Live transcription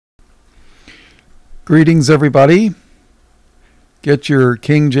Greetings, everybody. Get your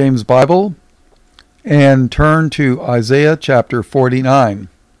King James Bible and turn to Isaiah chapter 49.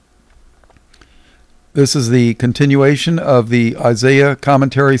 This is the continuation of the Isaiah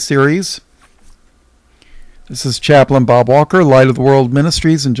commentary series. This is Chaplain Bob Walker, Light of the World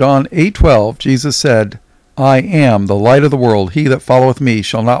Ministries. In John 8:12, Jesus said, I am the light of the world. He that followeth me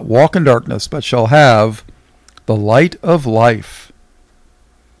shall not walk in darkness, but shall have the light of life.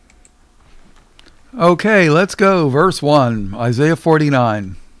 Okay, let's go. Verse 1, Isaiah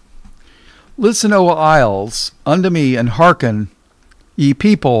 49. Listen, O isles, unto me, and hearken, ye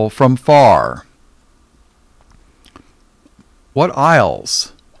people from far. What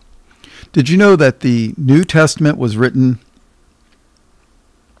isles? Did you know that the New Testament was written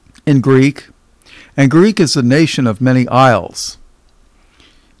in Greek? And Greek is a nation of many isles.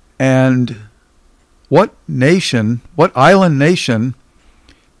 And what island nation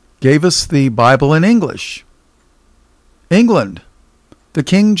gave us the Bible in English? England, the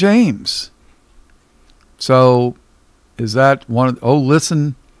King James. So is that one of,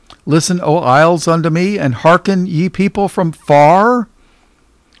 listen, O isles, unto me, and hearken, ye people from far?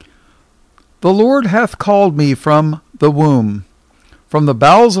 The Lord hath called me from the womb. From the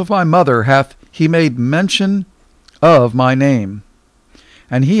bowels of my mother hath he made mention of my name.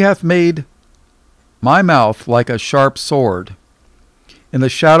 And he hath made my mouth like a sharp sword. In the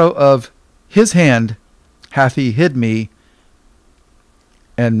shadow of his hand hath he hid me,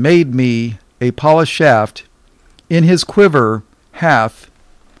 and made me a polished shaft. In his quiver hath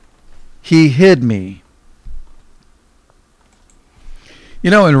he hid me.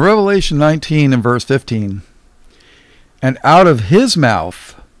 You know, in Revelation 19 and verse 15, and out of his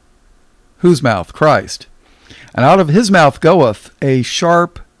mouth, whose mouth? Christ. And out of his mouth goeth a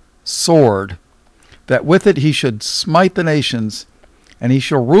sharp sword, that with it he should smite the nations, and he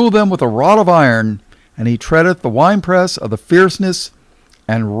shall rule them with a rod of iron, and he treadeth the winepress of the fierceness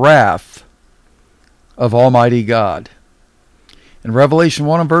and wrath of Almighty God. In Revelation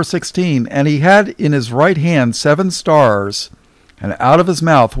 1 and verse 16, and he had in his right hand 7 stars, and out of his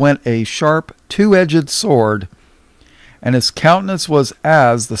mouth went a sharp 2-edged sword, and his countenance was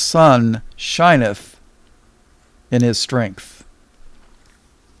as the sun shineth in his strength.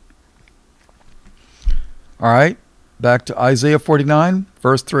 All right. Back to Isaiah 49,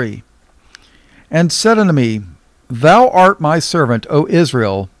 verse 3. And said unto me, Thou art my servant, O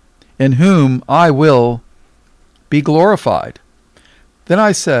Israel, in whom I will be glorified. Then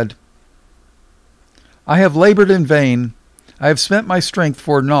I said, I have labored in vain, I have spent my strength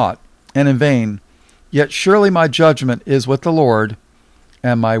for naught, and in vain. Yet surely my judgment is with the Lord,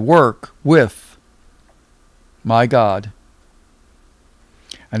 and my work with my God.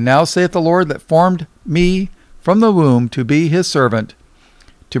 And now saith the Lord that formed me from the womb to be his servant,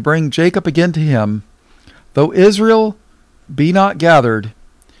 to bring Jacob again to him. Though Israel be not gathered,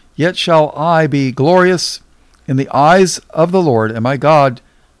 yet shall I be glorious in the eyes of the Lord, and my God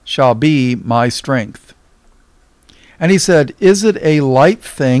shall be my strength. And he said, Is it a light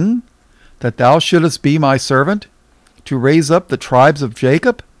thing that thou shouldest be my servant, to raise up the tribes of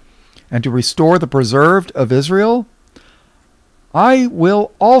Jacob, and to restore the preserved of Israel? I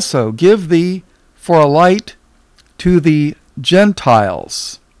will also give thee for a light to the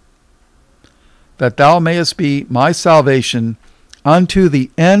Gentiles, that thou mayest be my salvation unto the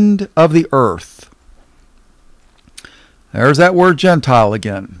end of the earth. There's that word Gentile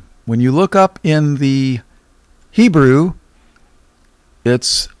again. When you look up in the Hebrew,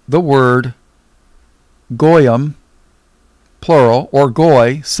 it's the word goyim, plural, or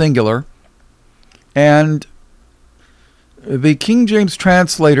goy, singular. And the King James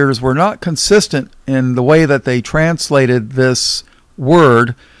translators were not consistent in the way that they translated this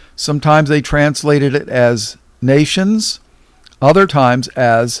word. Sometimes they translated it as nations, other times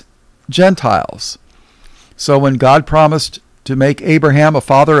as Gentiles. So when God promised to make Abraham a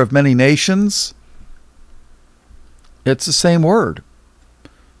father of many nations, it's the same word.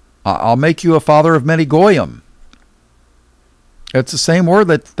 I'll make you a father of many goyim. It's the same word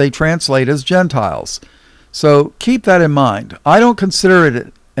that they translate as Gentiles. So keep that in mind. I don't consider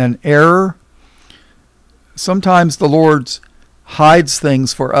it an error. Sometimes the Lord hides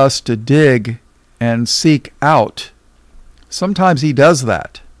things for us to dig and seek out. Sometimes he does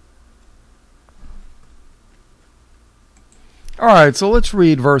that. All right, so let's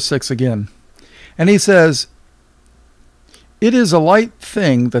read verse 6 again. And he says, It is a light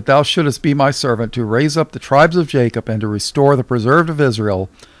thing that thou shouldest be my servant, to raise up the tribes of Jacob, and to restore the preserved of Israel.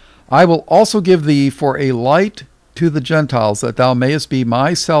 I will also give thee for a light to the Gentiles, that thou mayest be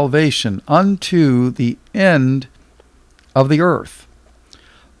my salvation unto the end of the earth.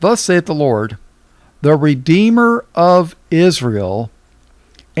 Thus saith the Lord, the Redeemer of Israel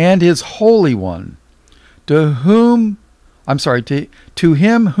and his Holy One, to him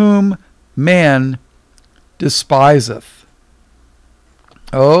whom man despiseth.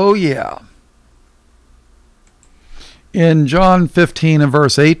 Oh yeah. In John 15 and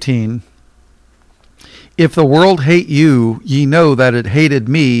verse 18, if the world hate you, ye know that it hated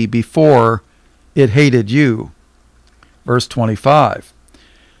me before it hated you. Verse 25,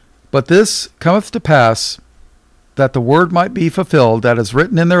 but this cometh to pass, that the word might be fulfilled that is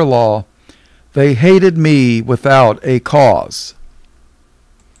written in their law, they hated me without a cause.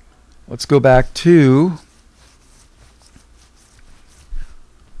 Let's go back to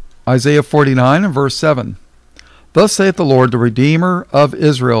Isaiah 49 and verse 7. Thus saith the Lord, the Redeemer of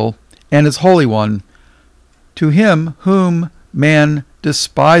Israel and his Holy One, to him whom man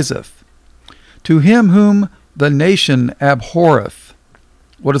despiseth, to him whom the nation abhorreth.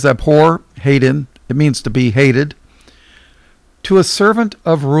 What does abhor? Hated. It means to be hated. To a servant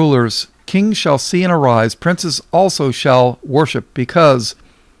of rulers, kings shall see and arise, princes also shall worship, because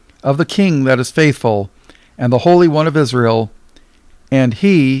of the King that is faithful, and the Holy One of Israel, and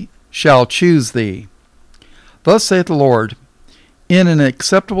he shall choose thee. Thus saith the Lord, in an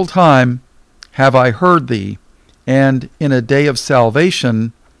acceptable time have I heard thee, and in a day of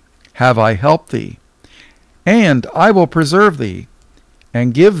salvation have I helped thee. And I will preserve thee,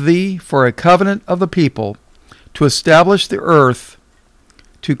 and give thee for a covenant of the people, to establish the earth,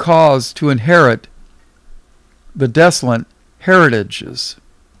 to cause to inherit the desolate heritages,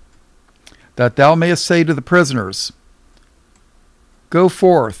 that thou mayest say to the prisoners, go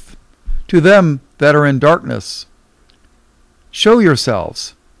forth, to them that are in darkness, show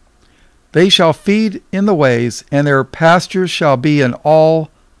yourselves. They shall feed in the ways, and their pastures shall be in all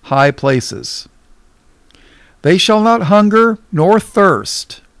high places. They shall not hunger nor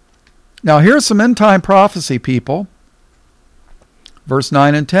thirst. Now here's some end-time prophecy, people. Verse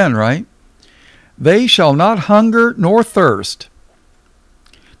 9 and 10, right? They shall not hunger nor thirst,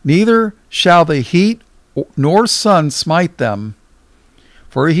 neither shall the heat nor sun smite them.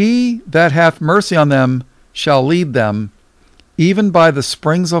 For he that hath mercy on them shall lead them, even by the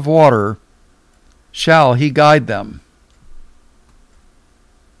springs of water shall he guide them.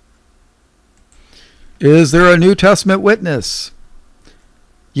 Is there a New Testament witness?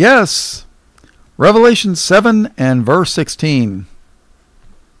 Yes. Revelation 7 and verse 16.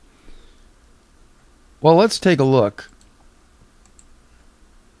 Well, let's take a look.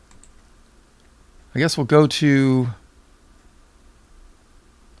 I guess we'll go to...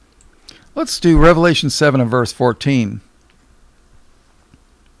 Let's do Revelation 7 and verse 14.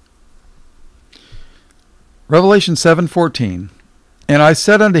 Revelation 7:14. And I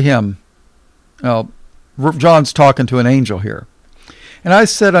said unto him, John's talking to an angel here. And I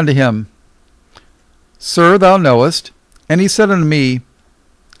said unto him, Sir, thou knowest. And he said unto me,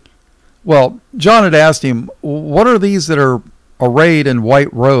 well, John had asked him, what are these that are arrayed in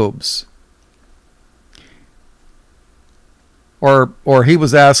white robes? Or he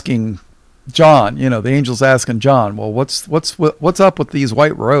was asking John, the angel's asking John, well, what's up with these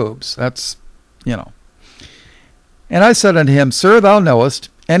white robes? That's. And I said unto him, Sir, thou knowest.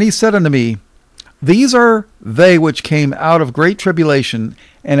 And he said unto me, These are they which came out of great tribulation,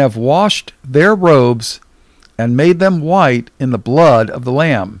 and have washed their robes, and made them white in the blood of the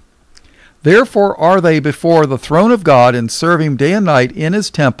Lamb. Therefore are they before the throne of God, and serve him day and night in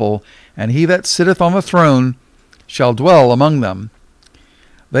his temple, and he that sitteth on the throne shall dwell among them.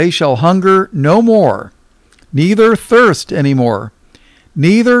 They shall hunger no more, neither thirst any more,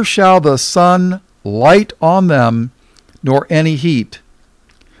 neither shall the sun light on them, nor any heat.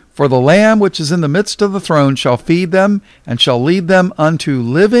 For the Lamb which is in the midst of the throne shall feed them, and shall lead them unto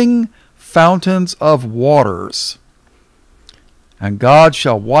living fountains of waters. And God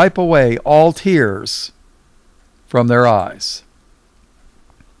shall wipe away all tears from their eyes.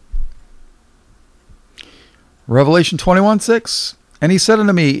 Revelation 21:6. And he said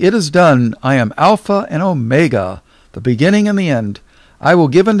unto me, It is done. I am Alpha and Omega, the beginning and the end. I will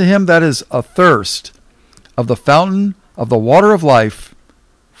give unto him that is athirst of the fountain of the water of life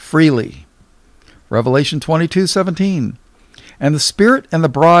freely. Revelation 22:17. And the Spirit and the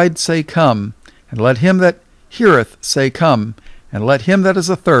bride say, Come. And let him that heareth say, Come. And let him that is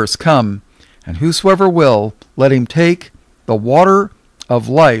athirst come. And whosoever will, let him take the water of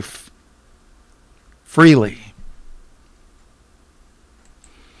life freely.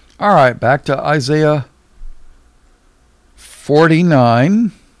 All right, back to Isaiah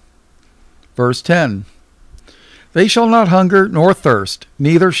 49, verse 10. They shall not hunger nor thirst,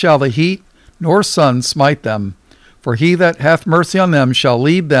 neither shall the heat nor sun smite them. For he that hath mercy on them shall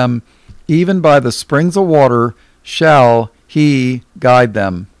lead them, even by the springs of water shall he guide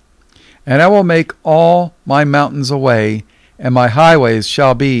them. And I will make all my mountains a way, and my highways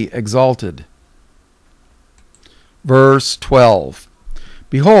shall be exalted. Verse 12.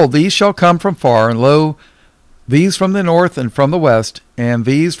 Behold, these shall come from far, and lo, these from the north and from the west, and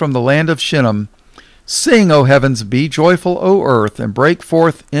these from the land of Shinnim. Sing, O heavens, be joyful, O earth, and break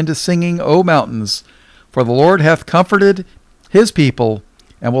forth into singing, O mountains. For the Lord hath comforted his people,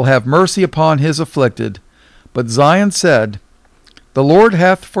 and will have mercy upon his afflicted. But Zion said, The Lord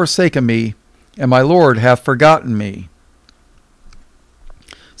hath forsaken me, and my Lord hath forgotten me.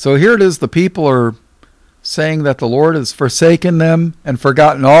 So here it is, the people are saying that the Lord has forsaken them and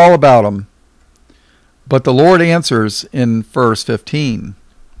forgotten all about them. But the Lord answers in verse 15.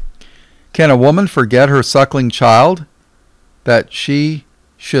 Can a woman forget her suckling child, that she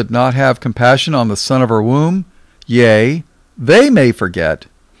should not have compassion on the son of her womb? Yea, they may forget,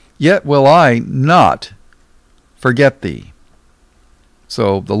 yet will I not forget thee.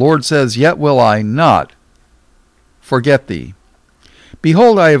 So the Lord says, Yet will I not forget thee.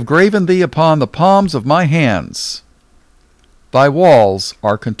 Behold, I have graven thee upon the palms of my hands. Thy walls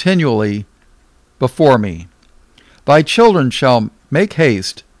are continually before me. Thy children shall make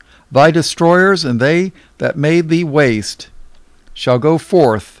haste. Thy destroyers and they that made thee waste shall go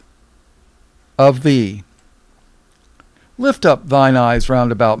forth of thee. Lift up thine eyes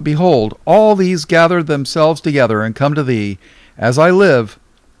round about. Behold, all these gather themselves together and come to thee. As I live,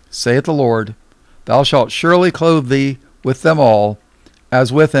 saith the Lord, thou shalt surely clothe thee with them all,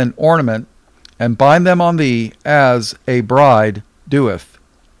 as with an ornament, and bind them on thee as a bride doeth.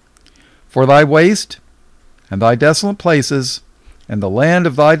 For thy waste, and thy desolate places, and the land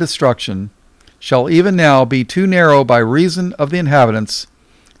of thy destruction, shall even now be too narrow by reason of the inhabitants,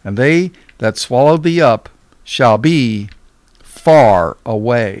 and they that swallowed thee up shall be far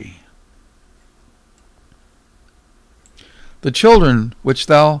away. The children which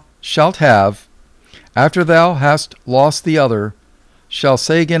thou shalt have, after thou hast lost the other, shall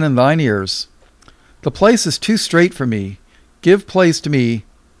say again in thine ears, The place is too strait for me, give place to me,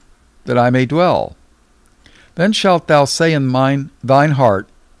 that I may dwell. Then shalt thou say in thine heart,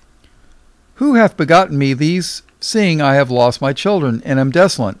 Who hath begotten me these, seeing I have lost my children, and am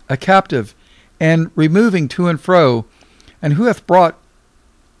desolate, a captive, and removing to and fro? And who hath brought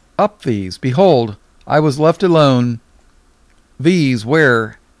up these? Behold, I was left alone. These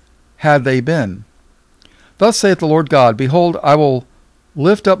where had they been? Thus saith the Lord God, Behold, I will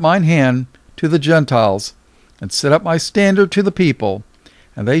lift up mine hand to the Gentiles, and set up my standard to the people,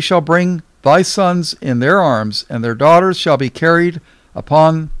 and they shall bring thy sons in their arms, and their daughters shall be carried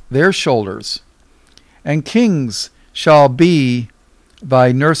upon their shoulders. And kings shall be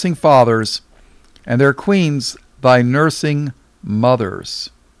thy nursing fathers, and their queens thy nursing mothers.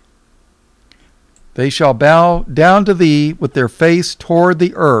 They shall bow down to thee with their face toward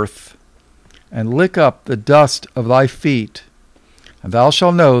the earth, and lick up the dust of thy feet. And thou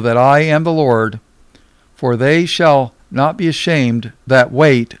shalt know that I am the Lord, for they shall not be ashamed that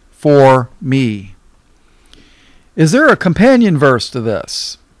wait for me. Is there a companion verse to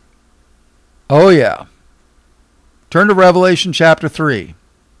this? Oh yeah. Turn to Revelation chapter 3.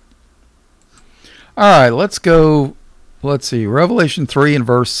 All right, let's see, Revelation 3 and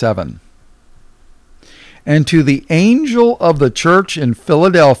verse 7. And to the angel of the church in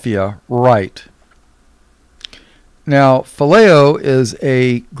Philadelphia write. Now, phileo is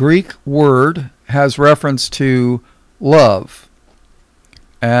a Greek word, has reference to love.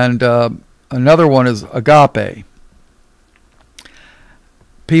 And another one is agape.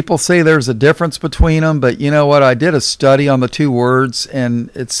 People say there's a difference between them, but you know what? I did a study on the two words, and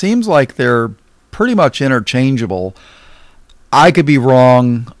it seems like they're pretty much interchangeable. I could be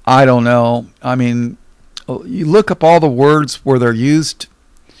wrong. I don't know. I mean, you look up all the words where they're used,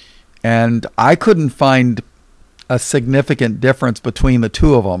 and I couldn't find a significant difference between the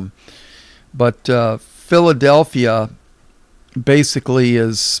two of them. But Philadelphia basically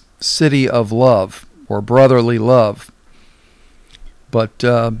is city of love or brotherly love. But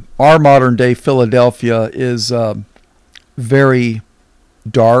our modern day Philadelphia is very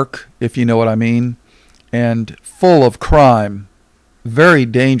dark, if you know what I mean, and full of crime. Very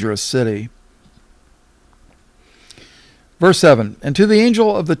dangerous city. Verse 7, And to the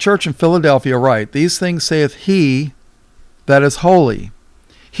angel of the church in Philadelphia write, These things saith he that is holy,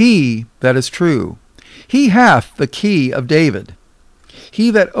 he that is true. He hath the key of David. He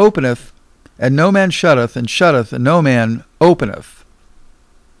that openeth, and no man shutteth, and shutteth, and no man openeth.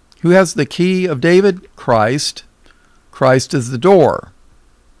 Who has the key of David? Christ. Christ is the door,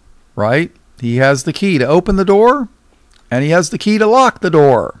 right? He has the key to open the door, and he has the key to lock the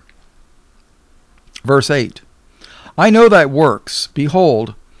door. Verse 8. I know thy works.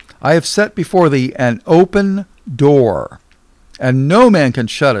 Behold, I have set before thee an open door, and no man can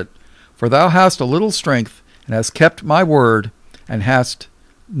shut it. For thou hast a little strength, and hast kept my word, and hast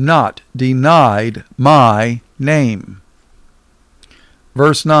not denied my name.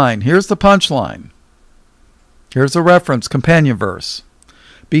 Verse 9. Here's the punchline. Here's the reference, companion verse.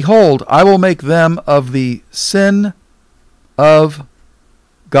 Behold, I will make them of the sin of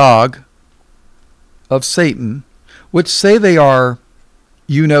Gog, of Satan, which say they are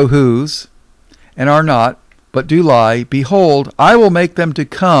you know whose, and are not, but do lie. Behold, I will make them to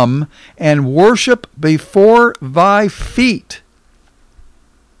come and worship before thy feet.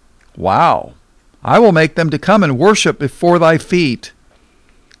 Wow. I will make them to come and worship before thy feet,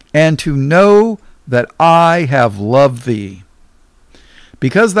 and to know that I have loved thee.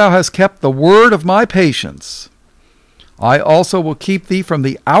 Because thou hast kept the word of my patience, I also will keep thee from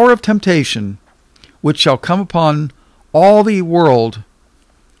the hour of temptation, which shall come upon all the world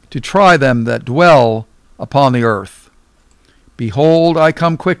to try them that dwell upon the earth. Behold, I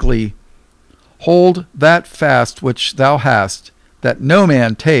come quickly. Hold that fast which thou hast, that no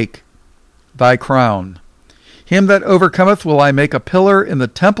man take thy crown. Him that overcometh will I make a pillar in the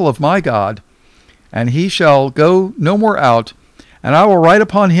temple of my God, and he shall go no more out. And I will write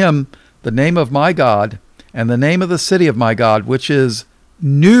upon him the name of my God, and the name of the city of my God, which is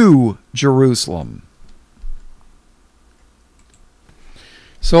New Jerusalem.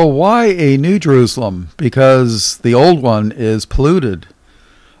 So why a New Jerusalem? Because the old one is polluted.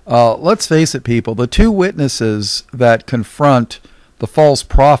 Let's face it, people. The two witnesses that confront the false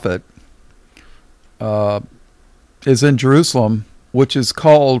prophet is in Jerusalem, which is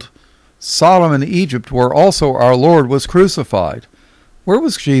called Sodom and Egypt, where also our Lord was crucified. Where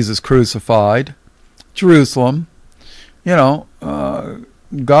was Jesus crucified? Jerusalem. You know,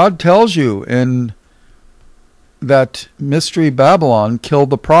 God tells you in that mystery Babylon killed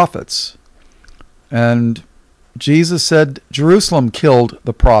the prophets. And Jesus said Jerusalem killed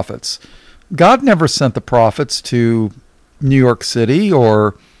the prophets. God never sent the prophets to New York City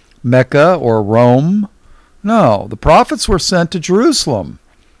or Mecca or Rome. No, the prophets were sent to Jerusalem.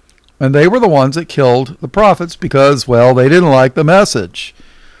 And they were the ones that killed the prophets because, well, they didn't like the message.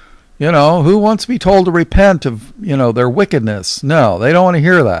 You know, who wants to be told to repent of, their wickedness? No, they don't want to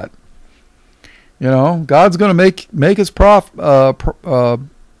hear that. God's going to make his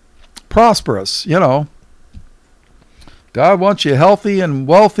prosperous, God wants you healthy and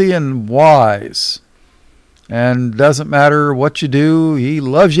wealthy and wise. And doesn't matter what you do, he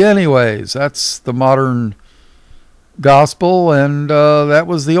loves you anyways. That's the modern gospel, and that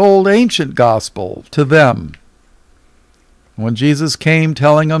was the old ancient gospel to them. When Jesus came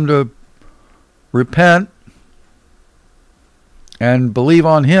telling them to repent and believe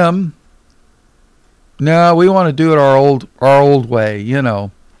on him, no, we want to do it our old way,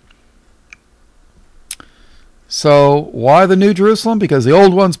 So why the New Jerusalem? Because the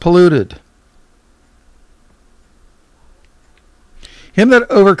old one's polluted. Him that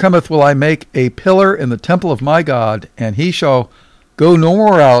overcometh will I make a pillar in the temple of my God, and he shall go no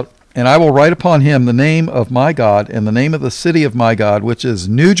more out, and I will write upon him the name of my God, and the name of the city of my God, which is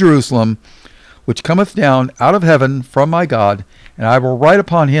New Jerusalem, which cometh down out of heaven from my God, and I will write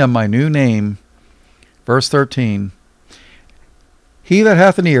upon him my new name. Verse 13. He that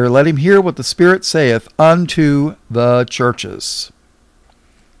hath an ear, let him hear what the Spirit saith unto the churches.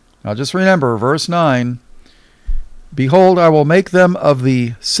 Now just remember, verse 9. Behold, I will make them of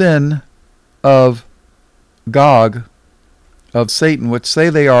the sin of Gog, of Satan, which say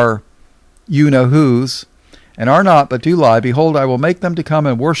they are you know whose, and are not, but do lie. Behold, I will make them to come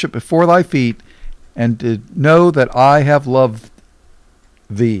and worship before thy feet, and to know that I have loved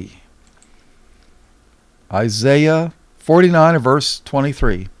thee. Isaiah 49, verse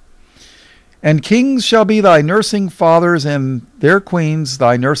 23. And kings shall be thy nursing fathers, and their queens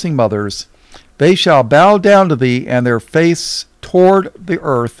thy nursing mothers. They shall bow down to thee, and their face toward the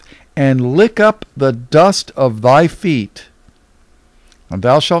earth, and lick up the dust of thy feet. And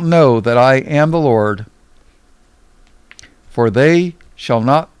thou shalt know that I am the Lord, for they shall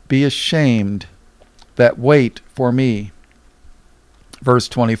not be ashamed that wait for me. Verse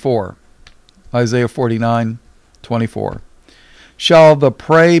 24. Isaiah 49:24. Shall the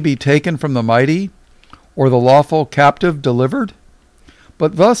prey be taken from the mighty, or the lawful captive delivered?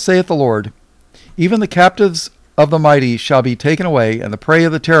 But thus saith the Lord, even the captives of the mighty shall be taken away, and the prey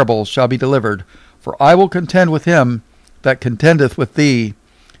of the terrible shall be delivered. For I will contend with him that contendeth with thee,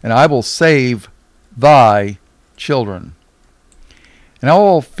 and I will save thy children. And I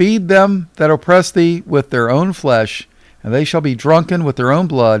will feed them that oppress thee with their own flesh, and they shall be drunken with their own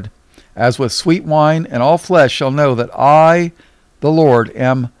blood, as with sweet wine, and all flesh shall know that I, the Lord,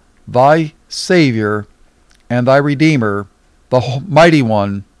 am thy Savior and thy Redeemer, the Mighty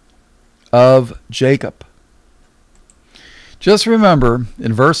One of Jacob. Just remember,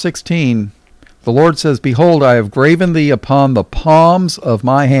 in verse 16, the Lord says, Behold, I have graven thee upon the palms of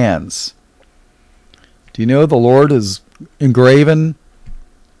my hands. Do you know the Lord has engraven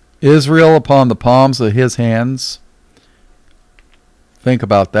Israel upon the palms of his hands? Think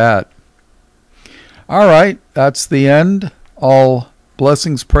about that. All right, that's the end. All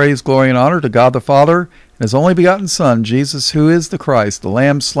blessings, praise, glory, and honor to God the Father and his only begotten Son, Jesus, who is the Christ, the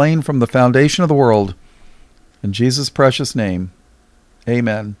Lamb slain from the foundation of the world. In Jesus' precious name,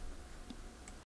 amen.